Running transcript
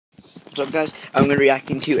What's up, guys? I'm going to be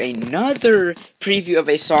reacting to another preview of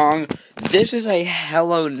a song. This is a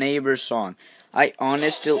Hello Neighbor song. I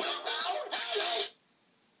honestly...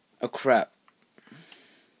 Oh, crap.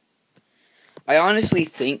 I honestly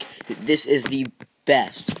think that this is the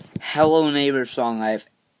best Hello Neighbor song I've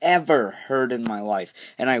ever heard in my life.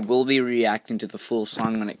 And I will be reacting to the full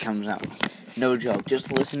song when it comes out. No joke.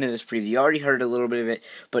 Just listen to this preview. You already heard a little bit of it,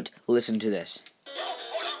 but listen to this.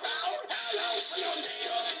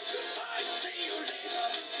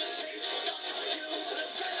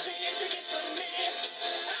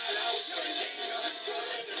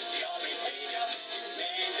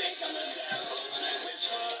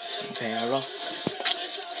 Barrel.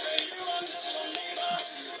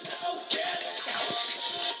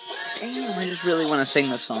 Damn, I just really want to sing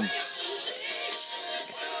this song.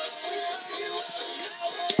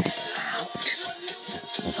 Out.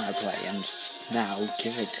 I play and now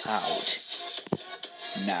get out.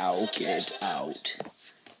 Now get out.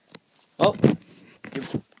 Oh,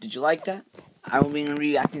 did you like that? I will be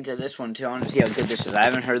reacting to this one too. I want to see how good this is. I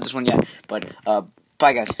haven't heard this one yet, but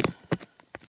bye guys.